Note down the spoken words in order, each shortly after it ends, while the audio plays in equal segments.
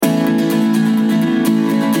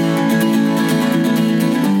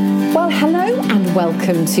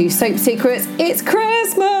Welcome to Soap Secrets. It's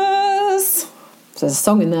Christmas! There's a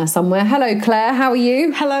song in there somewhere. Hello, Claire. How are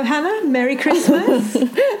you? Hello, Hannah. Merry Christmas.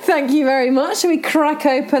 Thank you very much. Shall we crack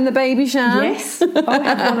open the baby sham? Yes. I'll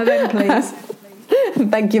have one of them, please.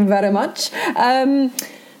 Thank you very much.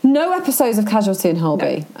 No episodes of Casualty and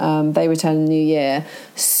Holby. No. They return in the new year.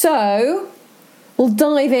 So we'll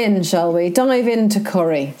dive in, shall we? Dive into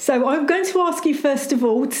Corrie. So I'm going to ask you, first of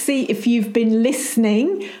all, to see if you've been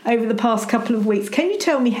listening over the past couple of weeks. Can you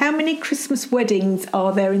tell me how many Christmas weddings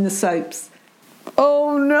are there in the soaps?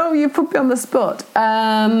 Oh, no, you put me on the spot.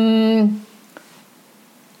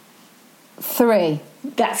 3.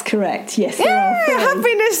 That's correct, yes. Yeah, I have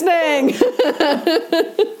been listening.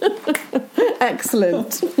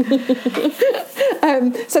 Excellent.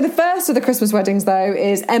 So the first of the Christmas weddings, though,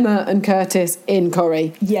 is Emma and Curtis in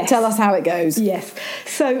Corrie. Yes. Tell us how it goes. Yes.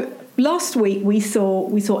 So last week we saw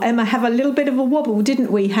Emma have a little bit of a wobble,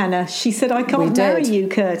 didn't we, Hannah? She said, "I can't marry you,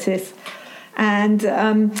 Curtis." And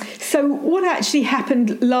so what actually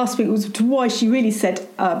happened last week was to why she really said,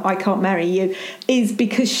 "I can't marry you," is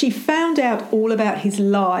because she found out all about his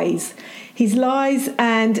lies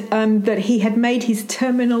and that he had made his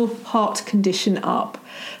terminal heart condition up.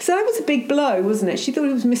 So that was a big blow, wasn't it? She thought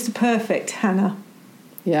he was Mr. Perfect, Hannah.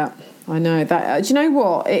 Yeah, I know. That. Do you know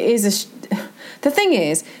what? It is the thing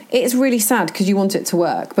is, it's really sad because you want it to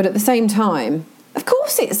work, but at the same time, of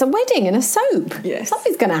course, it's a wedding and a soap. Yes.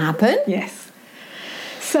 Something's going to happen. Yes.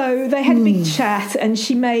 So they had a big chat, and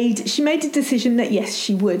she made a decision that yes,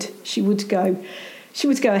 she would go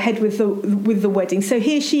ahead with the wedding. So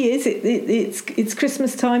here she is. It's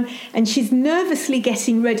Christmas time, and she's nervously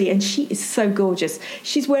getting ready, and she is so gorgeous.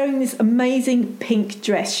 She's wearing this amazing pink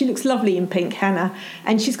dress. She looks lovely in pink, Hannah,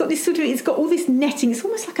 and she's got this it's got all this netting. It's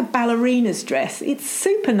almost like a ballerina's dress. It's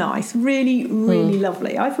super nice, really, really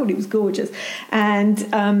lovely. I thought it was gorgeous,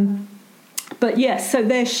 and. But yes, so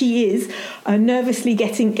there she is, nervously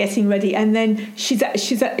getting ready, and then she's at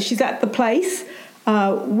the place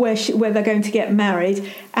where they're going to get married,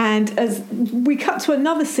 and as we cut to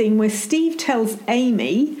another scene where Steve tells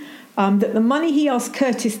Amy that the money he asked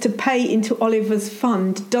Curtis to pay into Oliver's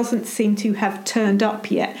fund doesn't seem to have turned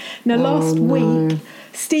up yet. Now, last week,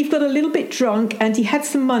 Steve got a little bit drunk, and he had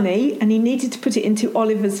some money, and he needed to put it into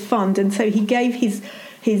Oliver's fund, and so he gave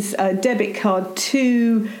his debit card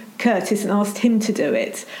to Curtis and asked him to do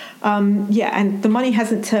it. And the money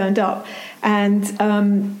hasn't turned up. And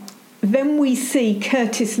then we see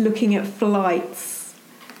Curtis looking at flights.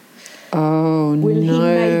 Oh, no. Will he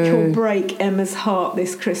make or break Emma's heart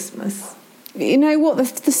this Christmas? You know what?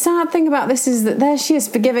 The sad thing about this is that there she is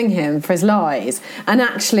forgiving him for his lies. And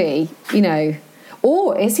actually,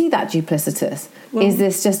 or is he that duplicitous? Well, is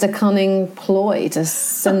this just a cunning ploy to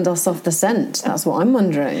send us off the scent? That's what I'm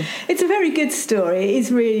wondering. It's a very good story. It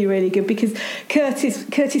is really, really good because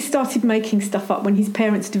Curtis started making stuff up when his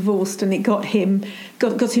parents divorced, and it got him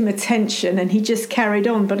attention, and he just carried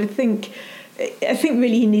on. But I think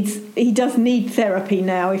really he does need therapy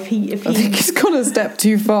now. I think he's gone a step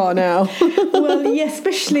too far now. Well, yeah,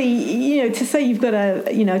 especially to say you've got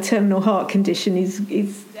a terminal heart condition is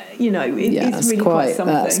it's really quite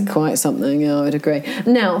something. That's quite something. Yeah, I would agree.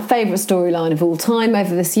 Now, favourite storyline of all time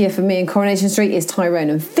over this year for me in Coronation Street is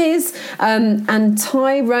Tyrone and Fizz, and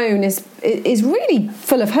Tyrone is really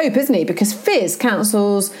full of hope, isn't he? Because Fizz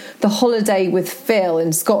cancels the holiday with Phil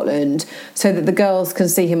in Scotland so that the girls can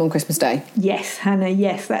see him on Christmas Day. Yes, Hannah,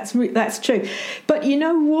 yes, that's true. But you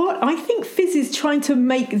know what? I think Fizz is trying to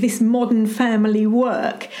make this modern family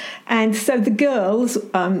work. And so the girls,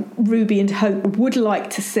 Ruby and Hope, would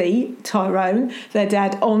like to see Tyrone, their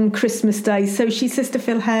dad, on Christmas Day. So she says to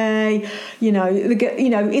Phil, "Hey,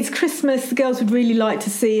 it's Christmas. The girls would really like to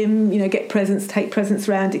see him. Get presents, take presents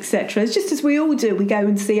round, etc." It's just as we all do. We go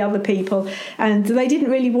and see other people, and they didn't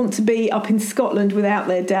really want to be up in Scotland without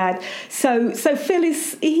their dad. So Phil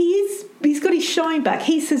he's got his shine back.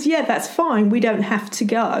 He says, "Yeah, that's fine. We don't have to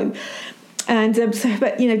go." And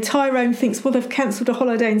but Tyrone thinks, well, they've cancelled a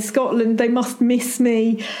holiday in Scotland. They must miss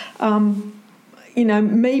me.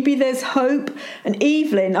 Maybe there's hope. And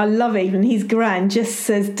Evelyn, I love Evelyn, he's grand, just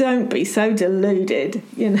says, "Don't be so deluded."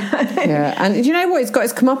 Yeah, and do you know what? He's got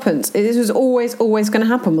his comeuppance. This was always going to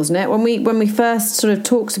happen, wasn't it? When we first sort of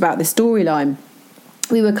talked about this storyline,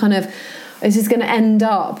 we were kind of, this is going to end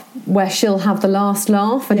up where she'll have the last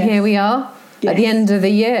laugh, and here we are at the end of the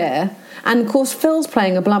year. And, of course, Phil's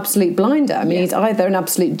playing a absolute blinder. I mean, he's either an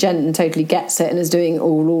absolute gent and totally gets it and is doing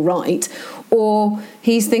all right, or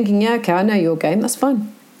he's thinking, yeah, okay, I know your game, that's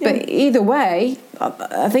fine. Yeah. But either way,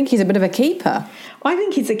 I think he's a bit of a keeper. I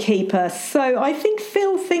think he's a keeper. So I think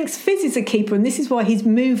Phil thinks Fizz is a keeper, and this is why he's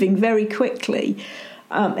moving very quickly.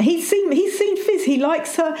 He's seen Fiz. He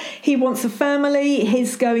likes her. He wants a family.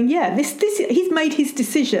 He's going, he's made his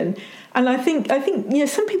decision. And I think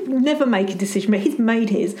some people never make a decision, but he's made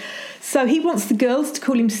his. So he wants the girls to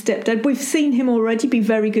call him stepdad. We've seen him already be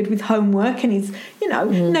very good with homework, and he's,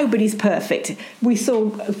 nobody's perfect. We saw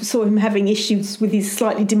him having issues with his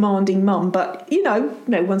slightly demanding mum, but, no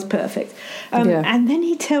one's perfect. And then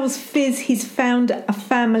he tells Fiz he's found a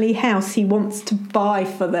family house he wants to buy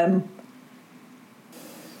for them.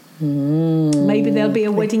 Maybe there'll be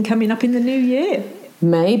a wedding coming up in the new year.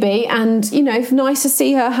 Maybe, and nice to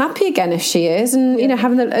see her happy again if she is, and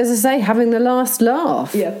having the last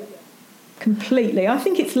laugh. Yeah, completely. I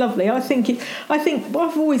think it's lovely. I think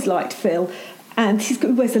I've always liked Phil, and he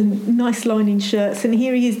wears a nice lining shirts, and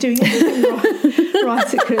here he is doing everything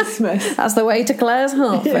right at Christmas. That's the way to Claire's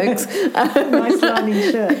heart, folks. Nice lining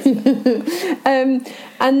shirts.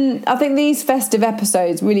 And I think these festive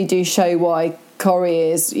episodes really do show why Corrie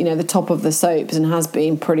is, the top of the soaps and has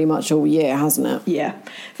been pretty much all year, hasn't it? Yeah.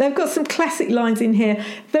 They've got some classic lines in here.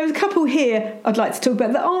 There's a couple here I'd like to talk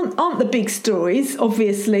about that aren't the big stories.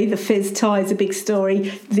 Obviously, the Fiz tie is a big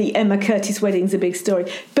story. The Emma Curtis wedding's a big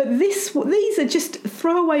story. But these are just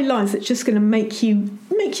throwaway lines that's just going to make you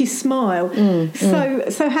smile.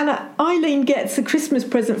 So Hannah, Eileen gets a Christmas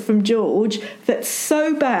present from George that's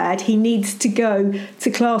so bad he needs to go to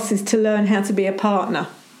classes to learn how to be a partner.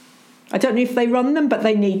 I don't know if they run them, but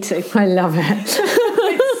they need to. I love it.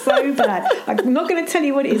 It's so bad. I'm not going to tell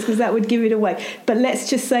you what it is because that would give it away. But let's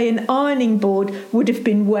just say an ironing board would have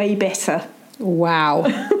been way better. Wow.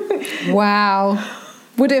 Wow.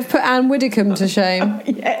 Would it have put Anne Widdecombe to shame?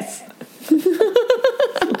 Yes.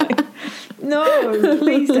 No,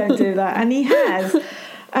 please don't do that. And he has.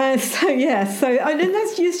 And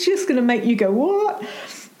that's just going to make you go, what?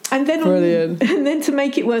 And then, and then to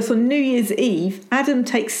make it worse, on New Year's Eve, Adam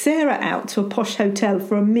takes Sarah out to a posh hotel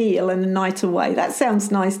for a meal and a night away. That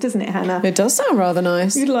sounds nice, doesn't it, Hannah? It does sound rather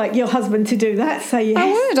nice. You'd like your husband to do that, say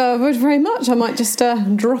yes. I would very much. I might just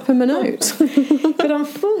drop him a note. But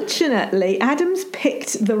unfortunately, Adam's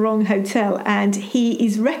picked the wrong hotel, and he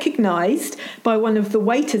is recognised by one of the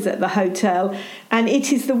waiters at the hotel, and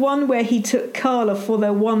it is the one where he took Carla for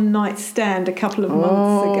their one-night stand a couple of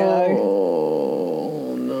months ago.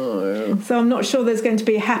 So I'm not sure there's going to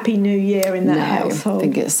be a happy new year in that household. I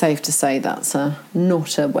think it's safe to say that's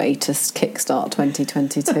not a way to kickstart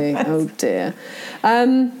 2022. Oh dear.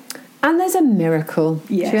 And there's a miracle.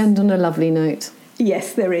 Yes. To end on a lovely note.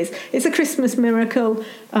 Yes, there is. It's a Christmas miracle.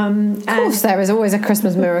 Of course, there is always a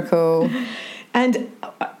Christmas miracle. And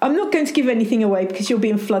I'm not going to give anything away because you'll be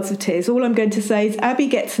in floods of tears. All I'm going to say is Abby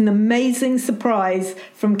gets an amazing surprise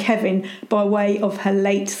from Kevin by way of her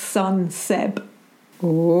late son, Seb.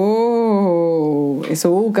 Oh, it's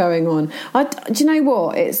all going on. Do you know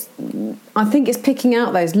what? I think it's picking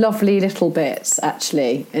out those lovely little bits,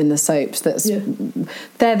 actually, in the soaps.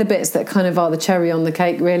 They're the bits that kind of are the cherry on the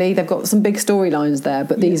cake, really. They've got some big storylines there,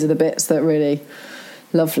 but these are the bits that really...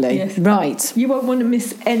 Lovely. Yes. Right. You won't want to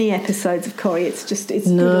miss any episodes of Corrie. It's good all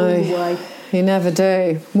the way. You never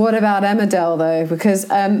do. What about Emmerdale, though? Because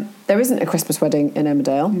there isn't a Christmas wedding in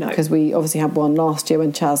Emmerdale. No. Because we obviously had one last year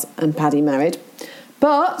when Chaz and Paddy married.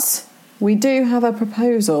 But we do have a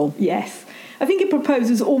proposal. Yes. I think a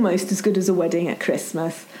proposal is almost as good as a wedding at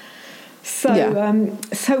Christmas. So,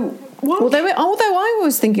 although I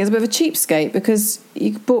was thinking it's a bit of a cheapskate because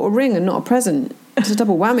you bought a ring and not a present. It's a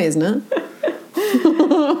double whammy, isn't it?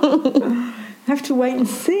 Have to wait and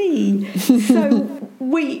see. So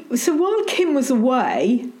while Kim was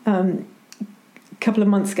away a couple of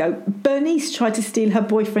months ago, Bernice tried to steal her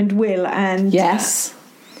boyfriend Will, and yes,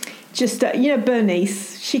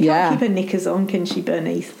 Bernice, she can't keep her knickers on, can she,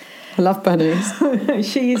 Bernice? I love Bernice.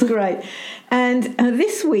 She is great. And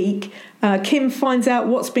this week, Kim finds out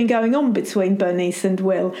what's been going on between Bernice and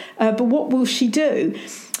Will. But what will she do?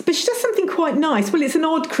 But she does something quite nice. Well, it's an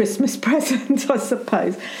odd Christmas present, I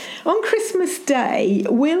suppose. On Christmas Day,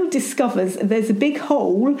 Will discovers there's a big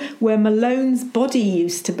hole where Malone's body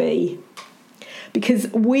used to be. Because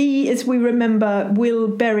as we remember, Will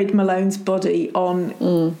buried Malone's body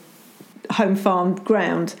on home farm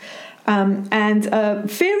ground. And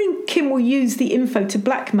fearing Kim will use the info to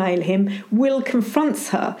blackmail him, Will confronts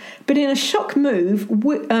her. But in a shock move,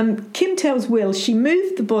 Kim tells Will she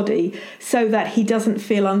moved the body so that he doesn't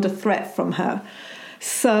feel under threat from her.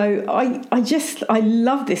 So I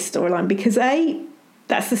love this storyline because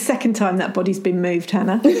that's the second time that body's been moved,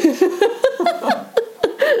 Hannah. Is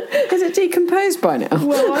it decomposed by now?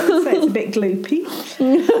 Well, I would say it's a bit gloopy.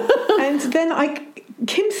 And then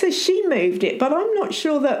Kim says she moved it, but I'm not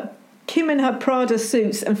sure that Kim in her Prada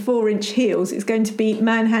suits and 4-inch heels is going to be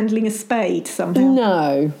manhandling a spade somehow.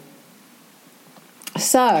 No.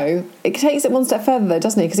 So it takes it one step further, though,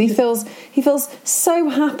 doesn't he? Because he feels so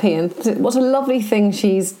happy, and what a lovely thing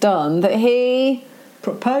she's done that he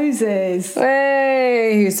proposes.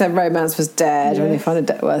 Hey, who said romance was dead? Yes. When they find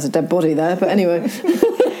there's a dead body there, but anyway.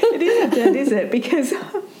 It isn't dead, is it? Because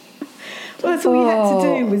well, that's all he had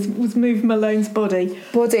to do was move Malone's body.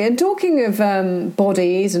 And talking of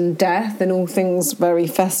bodies and death and all things very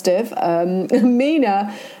festive,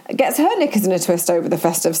 Mina gets her knickers in a twist over the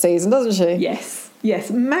festive season, doesn't she? Yes,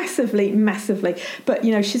 massively. But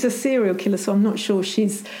she's a serial killer, so I'm not sure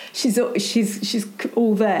she's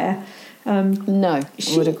all there. No,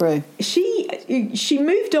 I would agree. She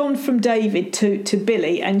moved on from David to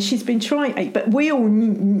Billy, and she's been trying. But we all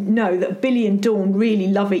know that Billy and Dawn really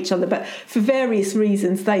love each other, but for various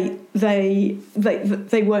reasons they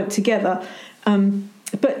weren't together.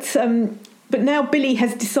 But now Billy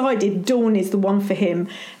has decided Dawn is the one for him,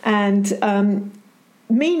 and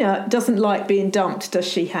Mina doesn't like being dumped, does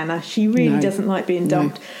she, Hannah? She really doesn't like being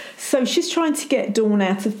dumped. No. So she's trying to get Dawn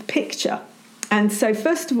out of the picture. And so,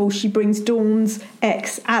 first of all, she brings Dawn's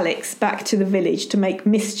ex, Alex, back to the village to make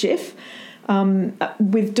mischief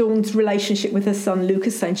with Dawn's relationship with her son,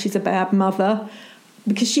 Lucas, saying she's a bad mother,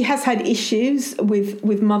 because she has had issues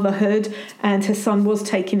with motherhood, and her son was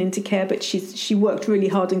taken into care, but she worked really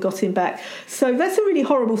hard and got him back. So that's a really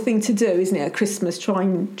horrible thing to do, isn't it, at Christmas,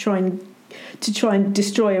 trying and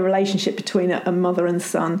destroy a relationship between a mother and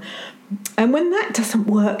son. And when that doesn't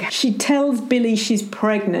work, she tells Billy she's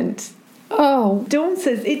pregnant. Oh. Dawn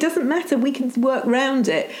says, it doesn't matter, we can work round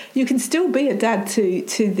it. You can still be a dad to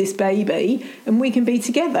this baby, and we can be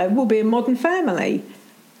together. We'll be a modern family.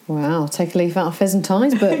 Wow, take a leaf out of Fizz and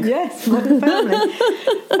Tie's book. Yes, modern family.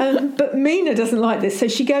 But Mina doesn't like this, so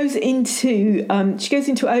she goes into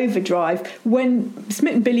overdrive when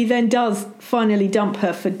Smitten Billy then does finally dump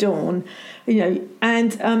her for Dawn.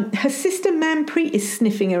 And her sister Manpreet is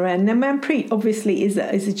sniffing around. Now, Manpreet obviously is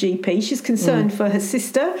a GP. She's concerned for her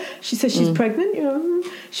sister. She says she's pregnant.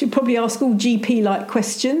 She'll probably ask all GP-like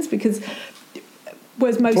questions, because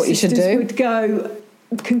whereas most sisters would go,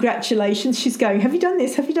 congratulations, she's going, have you done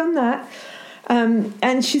this? Have you done that?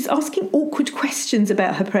 And she's asking awkward questions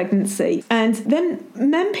about her pregnancy. And then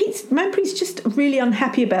Manpreet's just really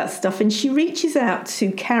unhappy about stuff, and she reaches out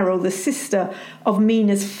to Carol, the sister of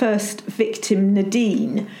Mina's first victim,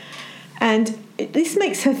 Nadine. And this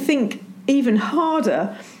makes her think even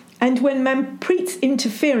harder. And when Manpreet's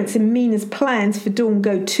interference in Mina's plans for Dawn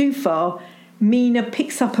go too far, Mina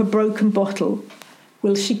picks up a broken bottle.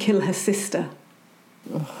 Will she kill her sister?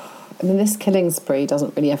 I mean, this killing spree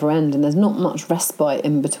doesn't really ever end, and there's not much respite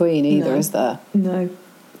in between either, is there? No,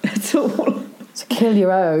 at all. To kill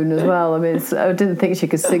your own as well. I mean, I didn't think she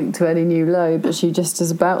could sink to any new low, but she just is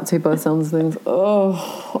about to, by the sounds of things.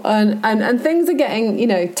 Oh, and things are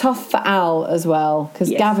getting, tough for Al as well, because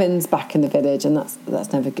Gavin's back in the village, and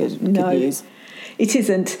that's never good news. It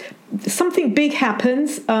isn't. Something big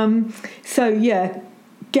happens.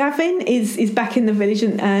 Gavin is back in the village,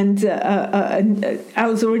 and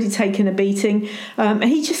Al's already taken a beating, and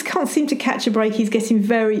he just can't seem to catch a break. He's getting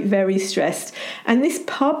very, very stressed. And this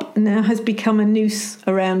pub now has become a noose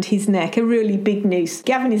around his neck, a really big noose.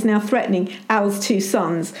 Gavin is now threatening Al's 2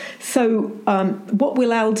 sons. So what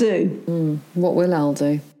will Al do? What will Al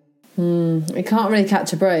do? He can't really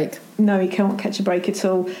catch a break. No, he can't catch a break at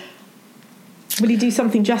all. Will he do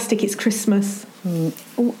something drastic? It's Christmas.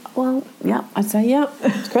 Well, yeah, I'd say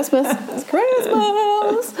it's Christmas. It's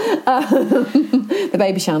Christmas. The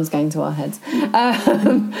baby shower's going to our heads.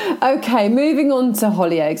 Okay, moving on to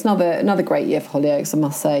Hollyoaks. Another great year for Hollyoaks, I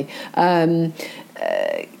must say.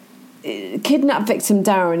 Kidnapped victim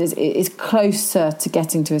Darren is closer to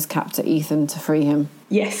getting to his captor Ethan to free him.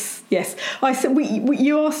 Yes. I said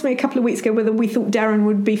you asked me a couple of weeks ago whether we thought Darren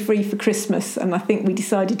would be free for Christmas, and I think we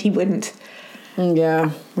decided he wouldn't.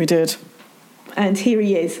 Yeah, we did. And here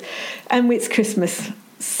he is, and it's Christmas.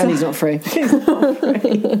 So and he's not free. He's not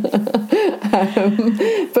free.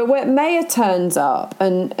 But when Maya turns up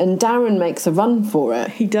and Darren makes a run for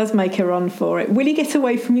it. He does make a run for it. Will he get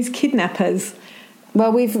away from his kidnappers?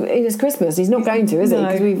 Well, it's Christmas. He's not going to, is he? No.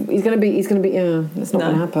 Because he's going to be. Yeah, it's not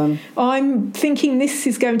going to happen. I'm thinking this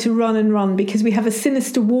is going to run and run, because we have a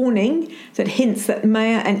sinister warning that hints that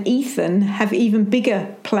Maya and Ethan have even bigger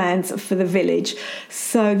plans for the village.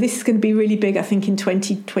 So this is going to be really big, I think, in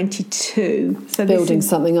 2022. So building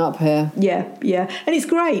something up here. Yeah, and it's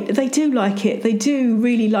great. They do like it. They do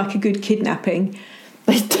really like a good kidnapping.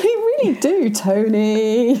 They really really do,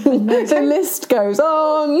 Tony. The list goes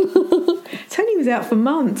on. Tony was out for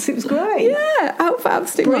months. It was great. Yeah, out for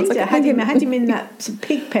absolute months. I had him in that sort of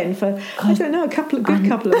pig pen for, I don't know, a couple of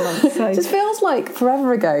months. So. It just feels like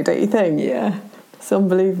forever ago, don't you think? Yeah. It's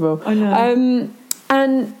unbelievable. I know.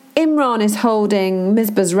 And Imran is holding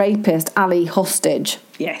Misbah's rapist, Ali, hostage.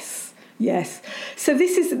 Yes. So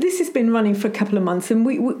this has been running for a couple of months, and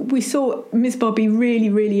we saw Misbah be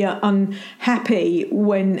really, really unhappy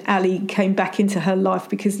when Ali came back into her life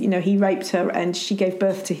because, you know, he raped her and she gave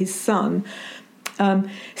birth to his son.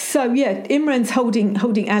 Imran's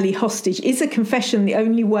holding Ali hostage is a confession, the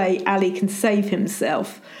only way Ali can save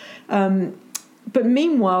himself. But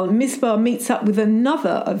meanwhile, Misbah meets up with another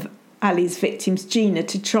of Ali's victims, Gina,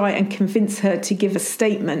 to try and convince her to give a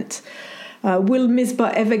statement. Will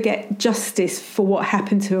Misbah ever get justice for what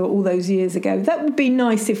happened to her all those years ago? That would be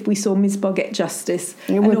nice if we saw Misbah get justice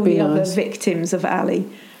and all the other victims of Ali.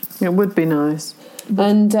 It would be nice.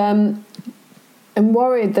 And I'm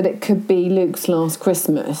worried that it could be Luke's last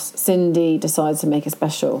Christmas. Cindy decides to make a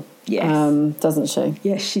special. Yes. Doesn't she?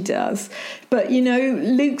 Yes, she does. But, you know,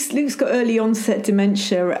 Luke's got early onset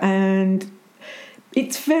dementia, and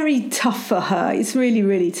it's very tough for her. It's really,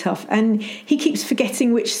 really tough. And he keeps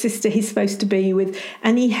forgetting which sister he's supposed to be with.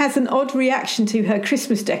 And he has an odd reaction to her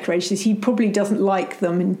Christmas decorations. He probably doesn't like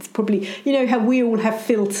them. And it's probably, you know, how we all have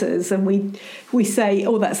filters and we say,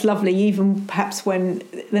 oh, that's lovely, even perhaps when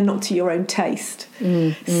they're not to your own taste.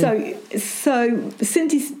 So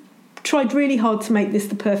Cindy's tried really hard to make this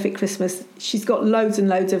the perfect Christmas. She's got loads and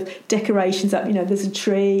loads of decorations up. You know, there's a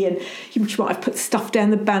tree, and she might have put stuff down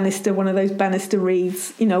the banister, one of those banister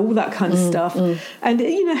wreaths, you know, all that kind of stuff. And,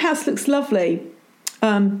 you know, house looks lovely.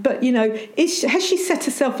 But, you know, has she set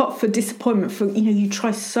herself up for disappointment? For, you know, you try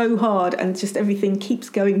so hard and just everything keeps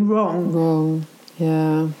going wrong.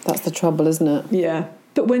 Yeah, that's the trouble, isn't it? Yeah.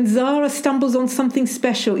 But when Zara stumbles on something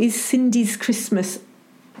special, is Cindy's Christmas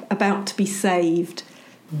about to be saved?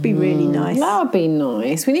 Be really nice. That would be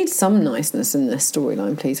nice. We need some niceness in this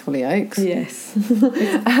storyline, please, Hollyoaks. Yes.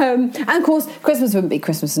 And of course, Christmas wouldn't be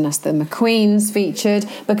Christmas unless the McQueens featured,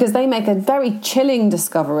 because they make a very chilling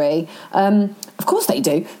discovery. Of course they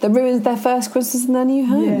do. That ruins their first Christmas in their new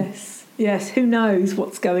home. Yes. Who knows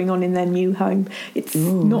what's going on in their new home? It's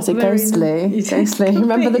not very ghostly. Ghostly.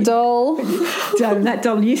 Remember the doll? That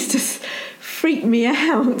doll used to freak me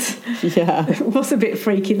out. Yeah. It was a bit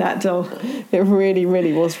freaky, that doll. It really,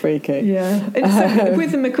 really was freaky. Yeah. And so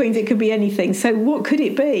with the McQueens, it could be anything. So what could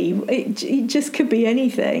it be? It just could be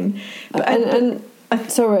anything.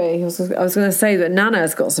 Sorry, I was going to say that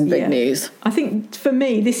Nana's got some big news. I think for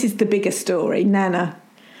me, this is the bigger story, Nana.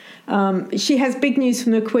 She has big news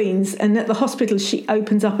from the McQueens, and at the hospital she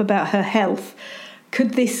opens up about her health.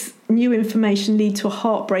 Could this new information lead to a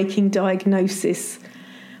heartbreaking diagnosis?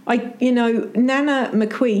 Nana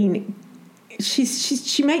McQueen,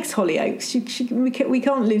 she makes Hollyoaks. We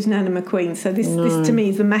can't lose Nana McQueen. So this to me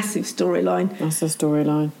is a massive storyline. That's the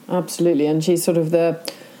storyline, absolutely. And she's sort of the,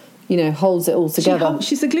 you know, holds it all together.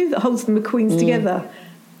 She's the glue that holds the McQueens together.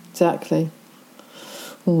 Exactly.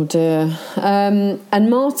 Oh dear. And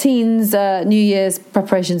Martine's New Year's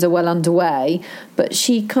preparations are well underway, but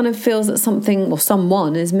she kind of feels that something or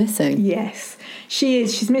someone is missing. Yes, she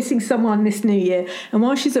is. She's missing someone this New Year. And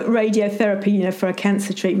while she's at radiotherapy, you know, for her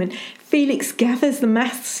cancer treatment, Felix gathers the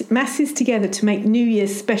masses together to make New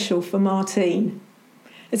Year's special for Martine.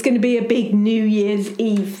 It's going to be a big New Year's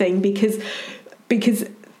Eve thing because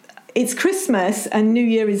it's Christmas and New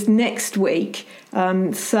Year is next week.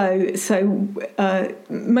 So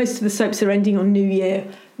most of the soaps are ending on New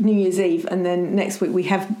Year's Eve, and then next week we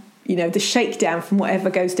have, you know, the shakedown from whatever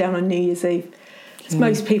goes down on New Year's Eve.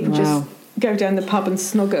 Most people just go down the pub and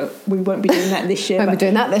snog we won't be doing that this year.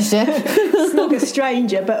 Snog a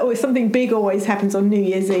stranger, but something big always happens on New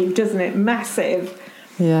Year's Eve, doesn't it? Massive.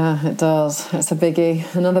 Yeah, it does. It's a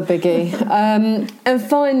biggie, another biggie. And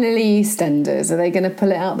finally, EastEnders. Are they going to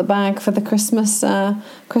pull it out the bag for the Christmas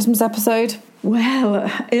episode? Well,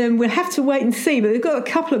 we'll have to wait and see, but they've got a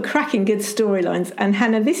couple of cracking good storylines. And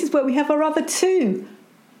Hannah, this is where we have our other two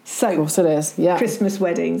soap. Of course it is, yeah. Christmas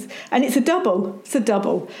weddings. And it's a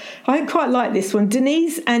double. I quite like this one.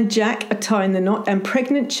 Denise and Jack are tying the knot, and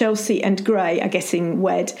pregnant Chelsea and Gray are getting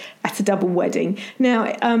wed at a double wedding.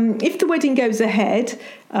 Now, if the wedding goes ahead,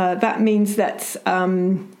 that means that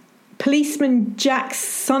policeman Jack's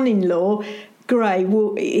son-in-law, Gray,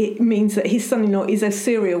 it means that his son-in-law is a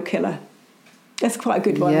serial killer. That's quite a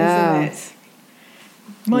good one, isn't it?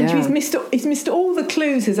 Mind you, he's missed all the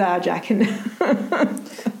clues, has our Jack. And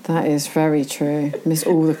that is very true. Missed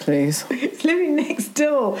all the clues. He's living next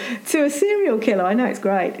door to a serial killer. I know, it's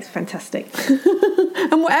great. It's fantastic.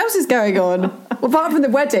 And what else is going on? Apart from the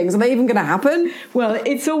weddings, are they even going to happen? Well,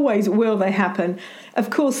 it's always, will they happen? Of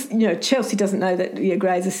course, Chelsea doesn't know that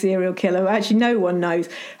Gray is a serial killer. Actually, no one knows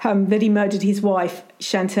that he murdered his wife,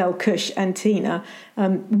 Chantel, Cush and Tina.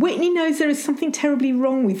 Whitney knows there is something terribly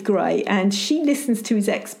wrong with Gray, and she listens to his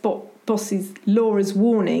ex-boss's Laura's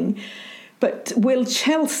warning. But will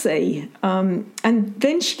Chelsea? And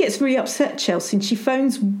then she gets really upset, Chelsea, and she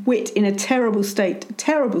phones Whit in a terrible state.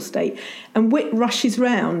 And Whit rushes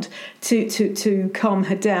round to calm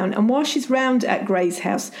her down. And while she's round at Gray's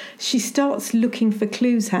house, she starts looking for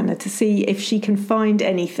clues, Hannah, to see if she can find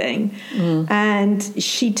anything. And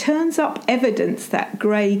she turns up evidence that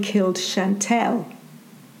Gray killed Chantel.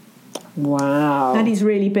 Wow. That is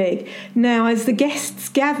really big. Now, as the guests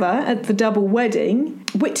gather at the double wedding,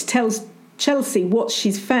 Whit tells Chelsea what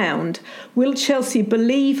she's found. Will Chelsea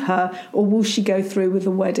believe her, or will she go through with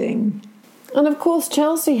the wedding? And of course,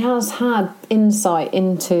 Chelsea has had insight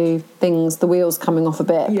into things, the wheels coming off a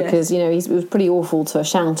bit, because it was pretty awful to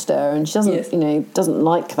shout at her, and she doesn't doesn't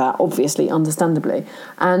like that, obviously, understandably,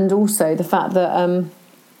 and also the fact that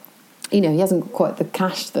he hasn't got quite the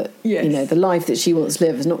cash that the life that she wants to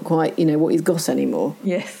live is not quite what he's got anymore.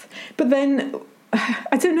 Yes, but then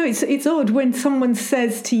I don't know. It's odd when someone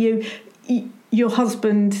says to you, your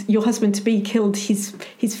husband to be killed his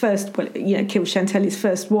first, killed Chantel, his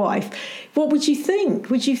first wife. What would you think?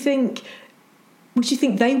 Would you think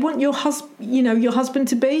they want your husband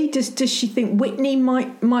to be? Does she think Whitney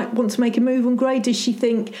might want to make a move on Gray? Does she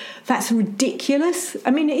think that's ridiculous?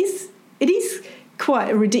 I mean, it is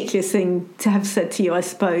quite a ridiculous thing to have said to you, I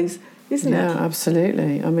suppose, isn't it? Yeah,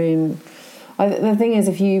 absolutely. I mean, the thing is,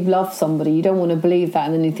 if you love somebody, you don't want to believe that,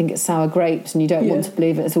 and then you think it's sour grapes, and you don't want to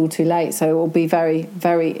believe it. It's all too late. So it will be very,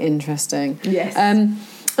 very interesting. Yes. And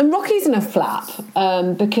Rocky's in a flap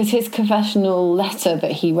because his confessional letter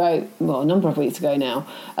that he wrote, a number of weeks ago now,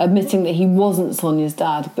 admitting that he wasn't Sonia's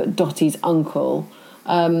dad but Dottie's uncle,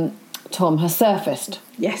 Tom, has surfaced.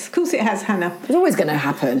 Yes, of course it has, Hannah. It's always going to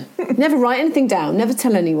happen. Never write anything down, never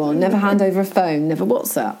tell anyone, never hand over a phone, never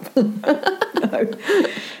WhatsApp. No.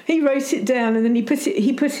 He wrote it down, and then he put it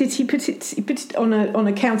on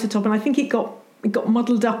a countertop, and I think it got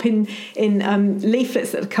muddled up in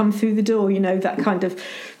leaflets that had come through the door, that kind of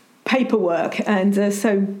paperwork, and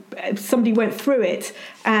so somebody went through it,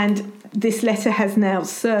 and this letter has now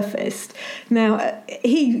surfaced. Now,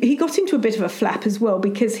 he got into a bit of a flap as well,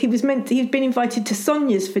 because he'd been invited to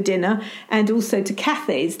Sonia's for dinner and also to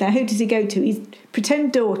Kathy's. Now, who does he go to? His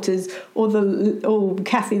pretend daughters or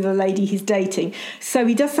Kathy, the lady he's dating. So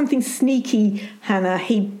he does something sneaky, Hannah.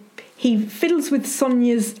 He fiddles with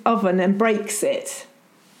Sonia's oven and breaks it.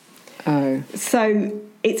 Oh. So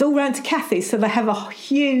it's all round to Kathy's, so they have a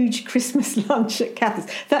huge Christmas lunch at Kathy's.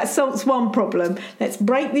 That solves one problem. Let's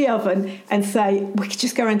break the oven and say, we could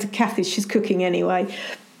just go round to Kathy's, she's cooking anyway.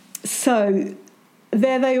 So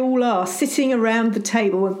there they all are, sitting around the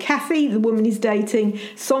table. And Kathy, the woman he's dating,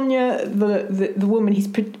 Sonia, the woman he's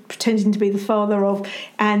pretending to be the father of,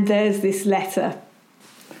 and there's this letter.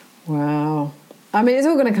 Wow. I mean, it's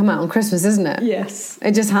all going to come out on Christmas, isn't it? Yes.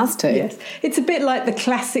 It just has to. Yes. It's a bit like the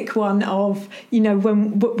classic one of,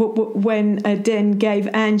 when Den gave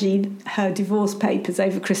Angie her divorce papers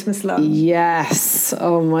over Christmas lunch. Yes.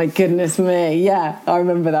 Oh, my goodness me. Yeah, I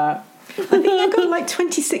remember that. I think they got like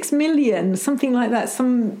 26 million, something like that,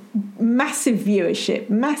 some massive viewership,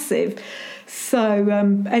 massive. So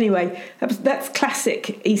anyway, that's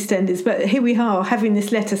classic EastEnders. But here we are having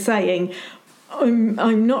this letter saying,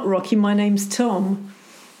 I'm not Rocky, my name's Tom.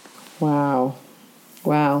 Wow.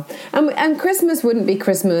 And Christmas wouldn't be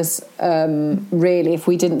Christmas really if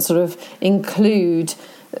we didn't sort of include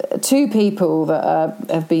two people that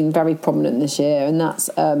have been very prominent this year, and that's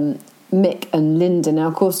Mick and Linda. Now,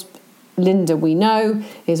 of course, Linda, we know,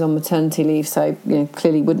 is on maternity leave, so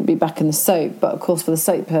clearly wouldn't be back in the soap. But of course, for the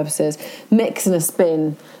soap purposes, Mick's in a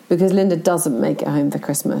spin because Linda doesn't make it home for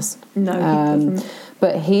Christmas. No, he doesn't.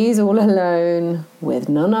 But he's all alone with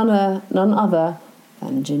none other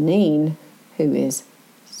than Janine, who is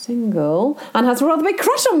single and has a rather big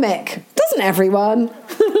crush on Mick. Doesn't everyone?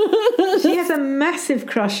 She has a massive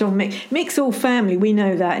crush on Mick. Mick's all family, we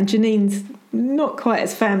know that, and Janine's not quite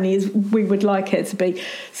as family as we would like her to be.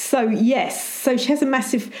 So, yes, so she has a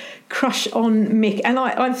massive crush on Mick. And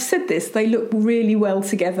I've said this, they look really well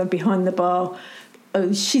together behind the bar.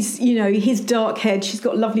 She's, his dark head, she's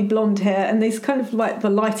got lovely blonde hair, and there's kind of like the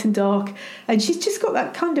light and dark, and she's just got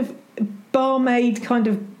that kind of barmaid kind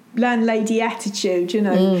of landlady attitude, you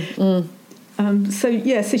know.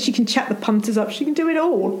 So she can chat the punters up. She can do it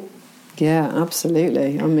all. Yeah,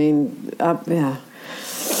 absolutely. I mean, yeah.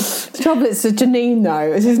 The trouble is, Janine,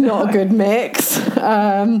 though, this is not a good mix.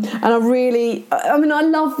 And I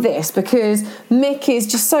love this because Mick is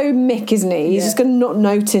just so Mick, isn't he? He's just going to not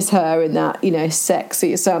notice her in that, you know,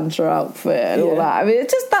 sexy Santa outfit and all that. I mean,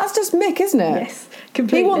 that's just Mick, isn't it? Yes,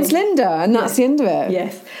 completely. He wants Linda, and that's the end of it.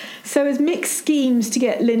 Yes. So as Mick schemes to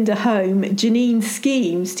get Linda home, Janine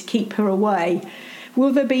schemes to keep her away.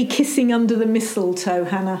 Will there be kissing under the mistletoe,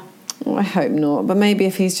 Hannah? Well, I hope not. But maybe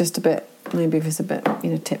if he's a bit, you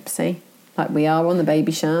know, tipsy, like we are on the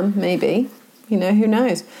Baby Sham, maybe. You know, who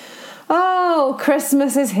knows? Oh,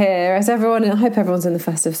 Christmas is here. I hope everyone's in the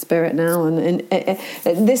festive spirit now. And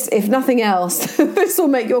this, if nothing else, this will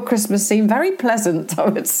make your Christmas seem very pleasant, I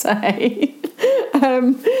would say.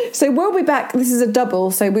 So we'll be back. This is a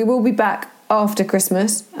double, so we will be back after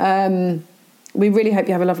Christmas. We really hope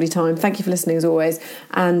you have a lovely time. Thank you for listening as always.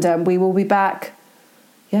 And we will be back,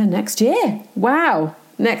 next year. Wow,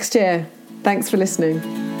 next year. Thanks for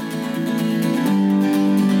listening.